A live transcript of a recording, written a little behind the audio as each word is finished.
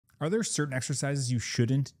Are there certain exercises you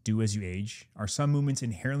shouldn't do as you age? Are some movements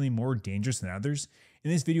inherently more dangerous than others?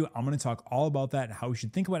 In this video, I'm going to talk all about that and how we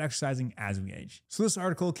should think about exercising as we age. So this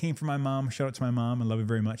article came from my mom. Shout out to my mom. I love you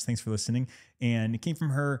very much. Thanks for listening. And it came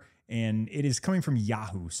from her, and it is coming from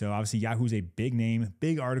Yahoo. So obviously Yahoo is a big name,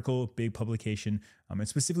 big article, big publication.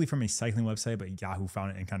 It's specifically from a cycling website, but Yahoo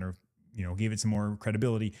found it and kind of, gave it some more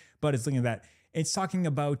credibility. But it's looking at that. It's talking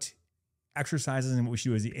about exercises and what we should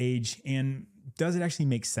do as we age. And does it actually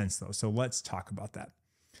make sense though? So let's talk about that.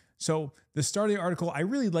 So the start of the article, I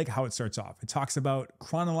really like how it starts off. It talks about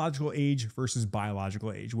chronological age versus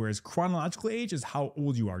biological age, whereas chronological age is how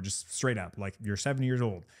old you are, just straight up, like you're 70 years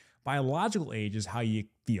old. Biological age is how you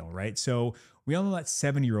feel, right? So we all know that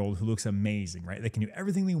 70-year-old who looks amazing, right? They can do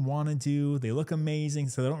everything they want to do. They look amazing.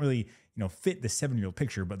 So they don't really, fit the 70-year-old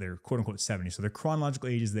picture, but they're quote unquote 70. So their chronological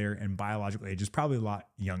age is there and biological age is probably a lot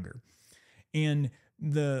younger. And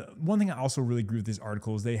the one thing I also really agree with this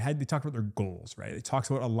article is they talked about their goals, right? It talks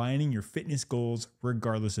about aligning your fitness goals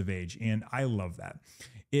regardless of age. And I love that.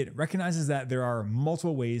 It recognizes that there are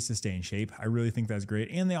multiple ways to stay in shape. I really think that's great.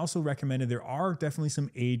 And they also recommended there are definitely some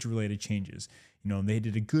age-related changes. They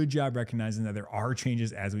did a good job recognizing that there are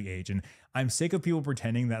changes as we age. And I'm sick of people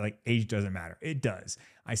pretending that like age doesn't matter. It does.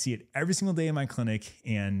 I see it every single day in my clinic,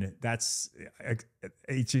 and it's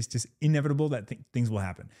just inevitable that things will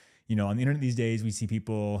happen. On the internet these days, we see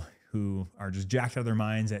people who are just jacked out of their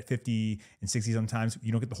minds at 50 and 60 sometimes.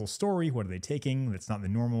 You don't get the whole story. What are they taking? That's not the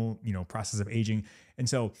normal, process of aging. And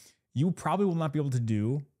so you probably will not be able to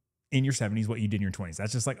do in your 70s what you did in your 20s.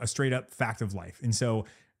 That's just like a straight up fact of life. And so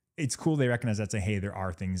it's cool they recognize that, say, hey, there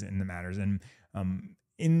are things in that matters. And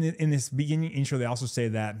in this beginning intro, they also say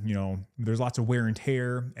that, there's lots of wear and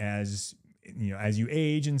tear as you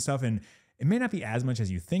age and stuff. And it may not be as much as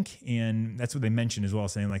you think. And that's what they mentioned as well,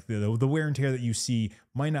 saying like the wear and tear that you see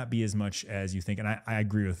might not be as much as you think. And I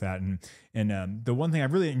agree with that. And the one thing I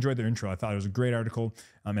really enjoyed their intro, I thought it was a great article.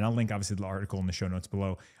 And I'll link obviously the article in the show notes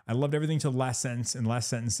below. I loved everything till the last sentence. And the last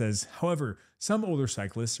sentence says, however, some older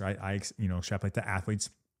cyclists, right? I extrapolate to athletes.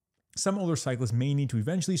 Some older cyclists may need to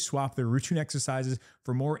eventually swap their routine exercises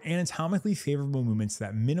for more anatomically favorable movements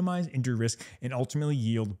that minimize injury risk and ultimately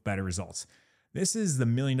yield better results. This is the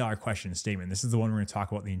 $1 million question statement. This is the one we're going to talk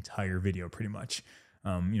about the entire video pretty much.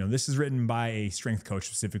 This is written by a strength coach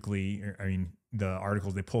specifically. The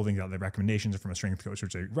articles, they pull things out. The recommendations are from a strength coach,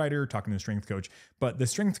 which is a writer talking to a strength coach. But the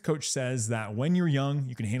strength coach says that when you're young,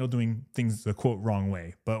 you can handle doing things the quote wrong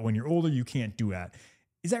way. But when you're older, you can't do that.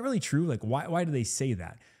 Is that really true? Like, why do they say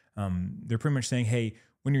that? They're pretty much saying, hey,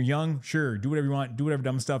 when you're young, sure, do whatever you want, do whatever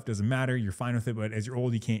dumb stuff, doesn't matter. You're fine with it. But as you're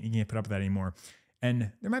old, you can't put up with that anymore.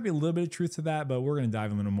 And there might be a little bit of truth to that, but we're going to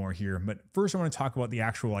dive a little more here. But first, I want to talk about the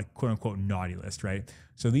actual like quote unquote naughty list, right?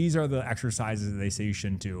 So these are the exercises that they say you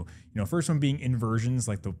shouldn't do. First one being inversions,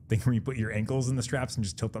 like the thing where you put your ankles in the straps and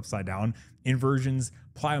just tilt upside down. Inversions,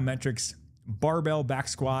 plyometrics, barbell back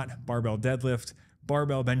squat, barbell deadlift,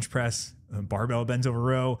 barbell bench press, barbell bends over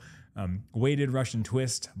row, weighted Russian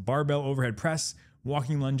twist, barbell overhead press,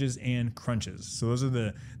 walking lunges, and crunches. So those are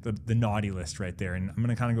the naughty list right there. And I'm going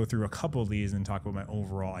to kind of go through a couple of these and talk about my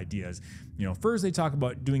overall ideas. First they talk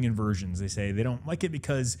about doing inversions. They say they don't like it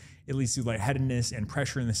because it leads to lightheadedness and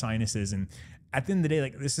pressure in the sinuses. And at the end of the day,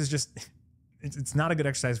 like this is just, it's not a good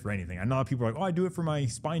exercise for anything. I know a lot of people are like, oh, I do it for my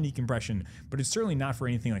spine decompression, but it's certainly not for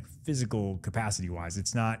anything like physical capacity wise.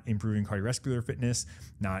 It's not improving cardiovascular fitness,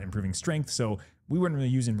 not improving strength. So we wouldn't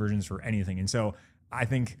really use inversions for anything. And so I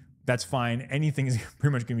think that's fine. Anything is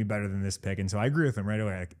pretty much going to be better than this pick. And so I agree with them right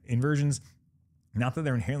away. Like inversions, not that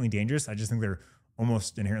they're inherently dangerous. I just think they're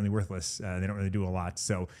almost inherently worthless. They don't really do a lot.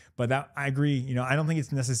 So, but that I agree, I don't think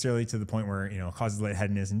it's necessarily to the point where, it causes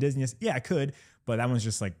lightheadedness and dizziness. Yeah, it could, but that one's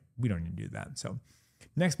just like, we don't need to do that. So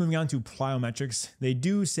next, moving on to plyometrics. They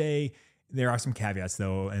do say there are some caveats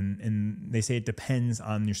though. And they say it depends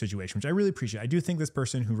on your situation, which I really appreciate. I do think this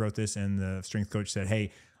person who wrote this and the strength coach said,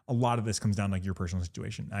 hey, a lot of this comes down to like your personal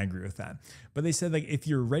situation. I agree with that. But they said like, if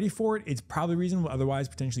you're ready for it, it's probably reasonable. Otherwise,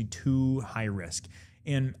 potentially too high risk.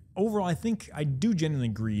 And overall, I think I do genuinely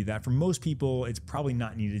agree that for most people, it's probably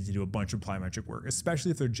not needed to do a bunch of plyometric work,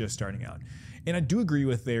 especially if they're just starting out. And I do agree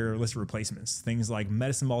with their list of replacements, things like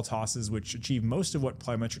medicine ball tosses, which achieve most of what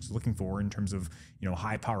plyometrics is looking for in terms of,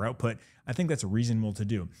 high power output. I think that's reasonable to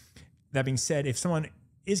do. That being said, if someone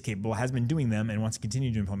is capable, has been doing them, and wants to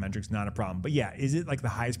continue doing plyometrics, not a problem. But yeah, is it like the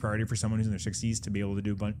highest priority for someone who's in their 60s to be able to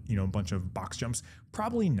do a bunch of box jumps?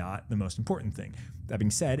 Probably not the most important thing. That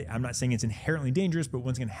being said, I'm not saying it's inherently dangerous, but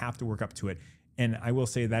one's going to have to work up to it. And I will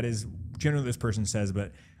say that is generally what this person says,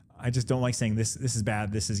 but I just don't like saying this is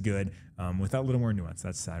bad, this is good, without a little more nuance.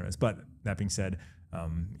 That's sad. But that being said,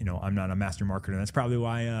 I'm not a master marketer. And that's probably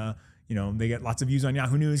why, they get lots of views on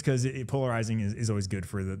Yahoo News, because polarizing is always good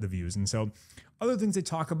for the views. And so other things they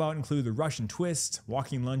talk about include the Russian twist,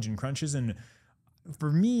 walking lunge, and crunches. And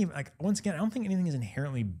for me, like, once again, I don't think anything is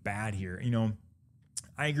inherently bad here.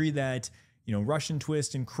 I agree that, Russian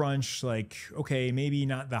twist and crunch, like, okay, maybe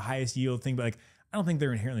not the highest yield thing, but like, I don't think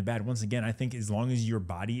they're inherently bad. Once again, I think as long as your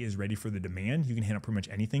body is ready for the demand, you can handle pretty much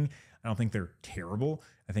anything. I don't think they're terrible.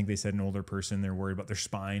 I think they said an older person, they're worried about their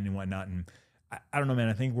spine and whatnot. And I don't know, man.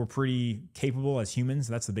 I think we're pretty capable as humans.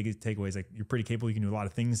 That's the biggest takeaway, is like, you're pretty capable. You can do a lot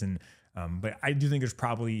of things. And, but I do think there's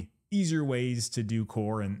probably easier ways to do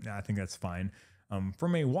core, and I think that's fine.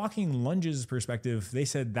 From a walking lunges perspective, they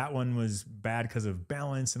said that one was bad because of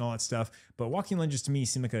balance and all that stuff. But walking lunges to me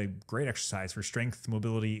seem like a great exercise for strength,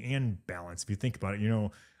 mobility, and balance. If you think about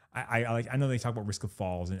it, I know they talk about risk of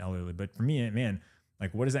falls and elderly, but for me, man,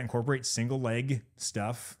 like, what does that incorporate? Single leg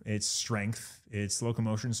stuff. It's strength. It's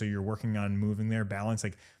locomotion. So you're working on moving there, balance.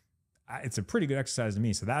 Like, it's a pretty good exercise to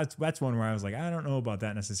me. So that's one where I was like, I don't know about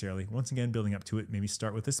that necessarily. Once again, building up to it, maybe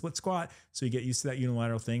start with a split squat so you get used to that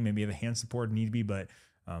unilateral thing. Maybe you have a hand support if need to be, but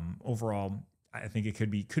overall, I think it could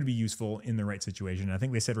be useful in the right situation. And I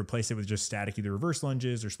think they said replace it with just static, either reverse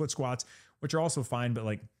lunges or split squats, which are also fine. But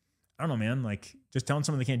like, I don't know, man. Like, just telling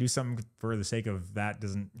someone they can't do something for the sake of that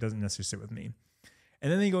doesn't necessarily sit with me.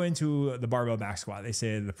 And then they go into the barbell back squat. They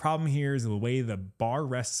say the problem here is the way the bar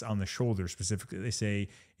rests on the shoulder specifically. They say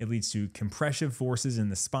it leads to compressive forces in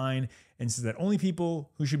the spine, and says that only people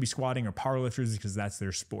who should be squatting are powerlifters because that's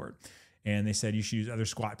their sport. And they said you should use other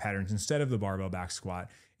squat patterns instead of the barbell back squat.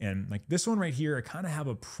 And like, this one right here, I kind of have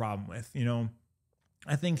a problem with.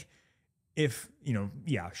 I think if,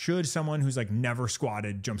 should someone who's like never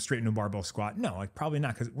squatted jump straight into a barbell squat? No, like, probably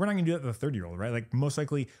not, because we're not going to do that with a 30-year-old, right? Like, most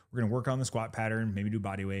likely we're going to work on the squat pattern, maybe do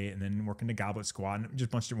body weight, and then work into goblet squat, and just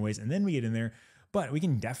a bunch of different ways. And then we get in there, but we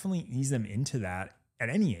can definitely ease them into that at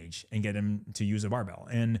any age and get them to use a barbell.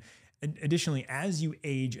 And additionally, as you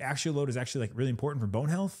age, axial load is actually like really important for bone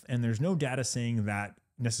health. And there's no data saying that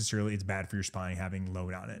necessarily it's bad for your spine having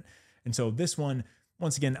load on it. And so this one,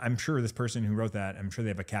 once again, I'm sure this person who wrote that, I'm sure they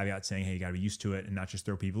have a caveat saying, hey, you got to be used to it and not just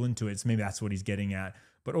throw people into it. So maybe that's what he's getting at.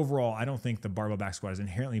 But overall, I don't think the barbell back squat is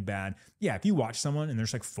inherently bad. Yeah, if you watch someone and they're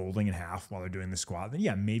just like folding in half while they're doing the squat, then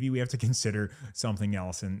yeah, maybe we have to consider something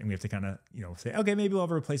else. And we have to kind of, say, okay, maybe we'll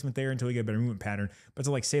have a replacement there until we get a better movement pattern. But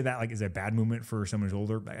to like say that like is a bad movement for someone who's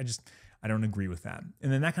older, I don't agree with that.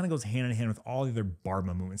 And then that kind of goes hand in hand with all the other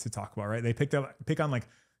barbell movements to talk about, right? They pick on like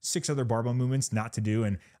 6 other barbell movements not to do.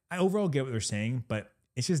 And I overall get what they're saying, but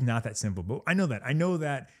it's just not that simple. But I know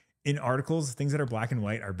that in articles, things that are black and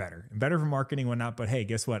white are better for marketing and whatnot. But hey,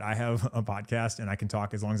 guess what? I have a podcast and I can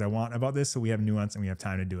talk as long as I want about this. So we have nuance and we have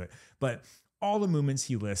time to do it. But all the movements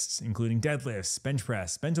he lists, including deadlifts, bench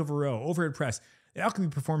press, bent over row, overhead press, it all can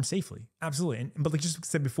be performed safely. Absolutely. But like just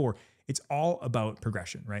said before, it's all about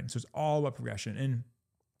progression, right? So it's all about progression. And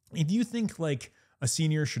if you think like a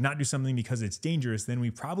senior should not do something because it's dangerous, then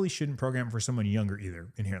we probably shouldn't program for someone younger either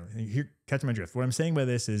inherently. Here, catch my drift. What I'm saying by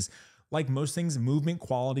this is, like most things, movement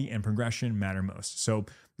quality and progression matter most. So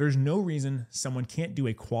there's no reason someone can't do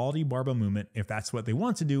a quality barbell movement if that's what they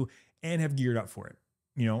want to do and have geared up for it.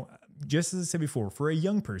 Just as I said before, for a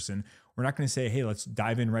young person, we're not going to say, hey, let's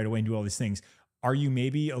dive in right away and do all these things. Are you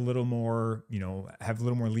maybe a little more, have a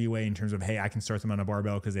little more leeway in terms of, hey, I can start them on a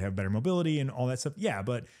barbell because they have better mobility and all that stuff? Yeah,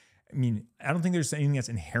 but I don't think there's anything that's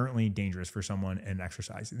inherently dangerous for someone in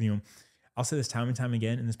exercise. I'll say this time and time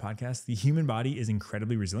again in this podcast, the human body is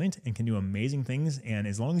incredibly resilient and can do amazing things. And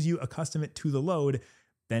as long as you accustom it to the load,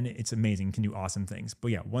 then it's amazing, can do awesome things.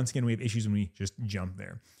 But yeah, once again, we have issues when we just jump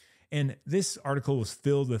there. And this article was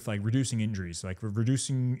filled with like reducing injuries, like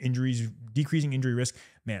reducing injuries, decreasing injury risk.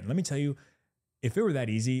 Man, let me tell you, if it were that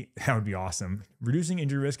easy, that would be awesome. Reducing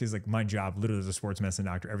injury risk is like my job, literally as a sports medicine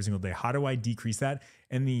doctor every single day. How do I decrease that?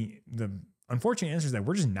 And the unfortunate answer is that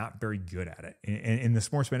we're just not very good at it. In the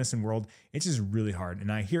sports medicine world, it's just really hard.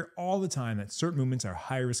 And I hear all the time that certain movements are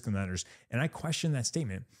higher risk than others. And I question that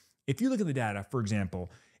statement. If you look at the data, for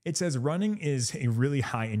example, it says running is a really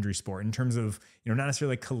high injury sport in terms of, not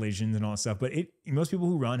necessarily like collisions and all that stuff, but most people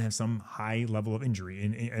who run have some high level of injury.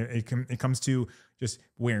 And it comes to just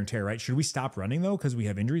wear and tear, right? Should we stop running though because we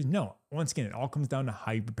have injuries? No. Once again, it all comes down to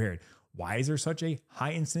how you prepared. Why is there such a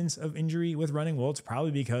high incidence of injury with running? Well, it's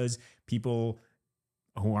probably because people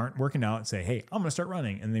who aren't working out say, hey, I'm going to start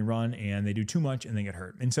running, and they run and they do too much and they get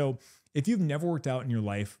hurt. And so if you've never worked out in your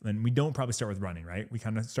life, then we don't probably start with running, right? We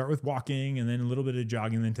kind of start with walking and then a little bit of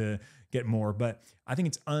jogging then to get more. But I think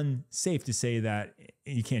it's unsafe to say that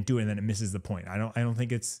you can't do it and then it misses the point. I don't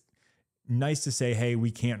think it's nice to say, hey,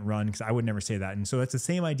 we can't run, because I would never say that. And so that's the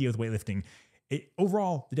same idea with weightlifting.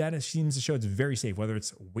 overall, the data seems to show it's very safe, whether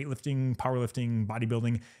it's weightlifting, powerlifting,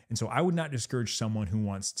 bodybuilding. And so I would not discourage someone who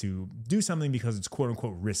wants to do something because it's quote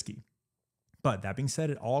unquote risky. But that being said,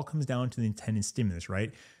 it all comes down to the intended stimulus,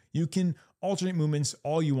 right? You can alternate movements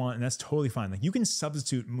all you want, and that's totally fine. Like you can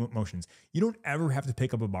substitute motions. You don't ever have to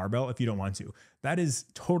pick up a barbell if you don't want to. That is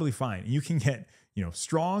totally fine. You can get,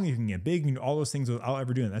 strong, you can get big, you can do all those things without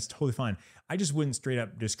ever doing it. That's totally fine. I just wouldn't straight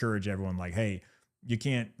up discourage everyone like, hey, you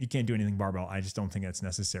can't do anything barbell. I just don't think that's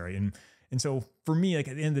necessary. And so for me, like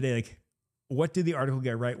at the end of the day, like what did the article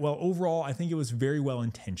get right? Well, overall, I think it was very well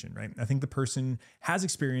intentioned, right? I think the person has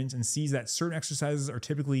experience and sees that certain exercises are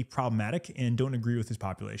typically problematic and don't agree with his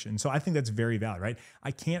population. So I think that's very valid, right?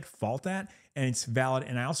 I can't fault that, and it's valid.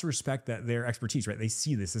 And I also respect that their expertise, right? They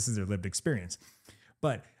see this is their lived experience.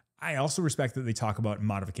 But I also respect that they talk about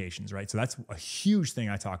modifications, right? So that's a huge thing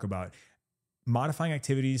I talk about. Modifying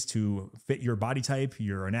activities to fit your body type,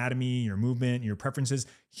 your anatomy, your movement, your preferences,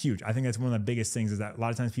 huge. I think that's one of the biggest things is that a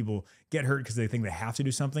lot of times people get hurt because they think they have to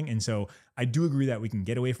do something. And so I do agree that we can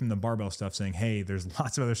get away from the barbell stuff saying, hey, there's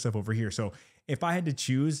lots of other stuff over here. So if I had to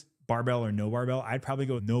choose barbell or no barbell, I'd probably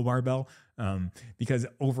go with no barbell because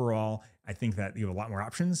overall, I think that you have a lot more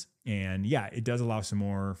options. And yeah, it does allow some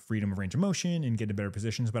more freedom of range of motion and get to better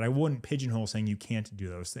positions, but I wouldn't pigeonhole saying you can't do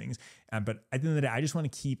those things. But at the end of the day, I just want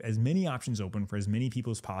to keep as many options open for as many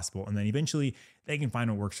people as possible. And then eventually they can find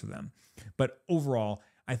what works for them. But overall,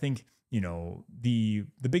 I think, the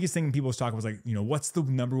biggest thing people was talking was like, what's the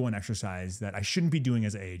number one exercise that I shouldn't be doing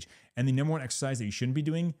as an age? And the number one exercise that you shouldn't be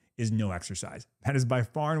doing is no exercise. That is by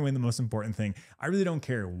far and away the most important thing. I really don't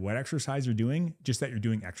care what exercise you're doing, just that you're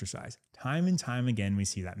doing exercise. Time and time again, we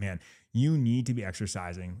see that, man, you need to be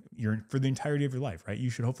exercising for the entirety of your life, right? You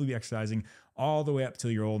should hopefully be exercising all the way up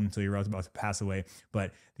till you're old, until you're about to pass away.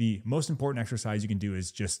 But the most important exercise you can do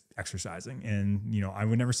is just exercising. And, I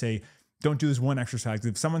would never say, don't do this one exercise.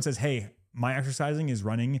 If someone says, hey, my exercising is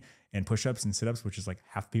running and push-ups and sit-ups, which is like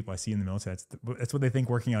half the people I see in the military, that's what they think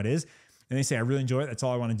working out is. And they say, I really enjoy it. That's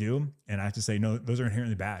all I want to do. And I have to say, no, those are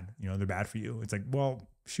inherently bad. They're bad for you. It's like, well,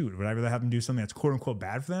 shoot, would I rather have them do something that's quote unquote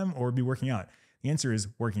bad for them or be working out? The answer is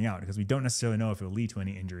working out, because we don't necessarily know if it will lead to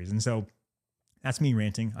any injuries. And so that's me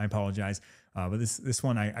ranting. I apologize. But this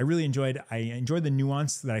one I really enjoyed. I enjoyed the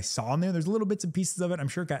nuance that I saw in there. There's little bits and pieces of it. I'm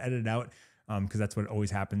sure it got edited out because that's what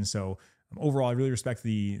always happens. So overall, I really respect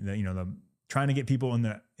the trying to get people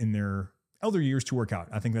in their elder years to work out.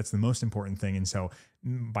 I think that's the most important thing. And so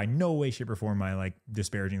by no way, shape or form, am I like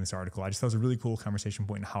disparaging this article. I just thought it was a really cool conversation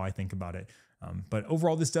point in how I think about it. But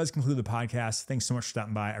overall, this does conclude the podcast. Thanks so much for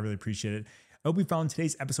stopping by. I really appreciate it. I hope you found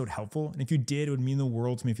today's episode helpful. And if you did, it would mean the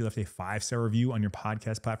world to me if you left a 5-star review on your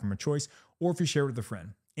podcast platform of choice, or if you share it with a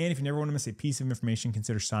friend. And if you never want to miss a piece of information,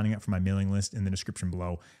 consider signing up for my mailing list in the description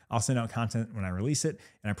below. I'll send out content when I release it,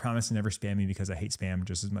 and I promise to never spam you because I hate spam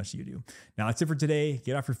just as much as you do. Now, that's it for today.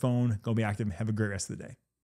 Get off your phone, go be active, and have a great rest of the day.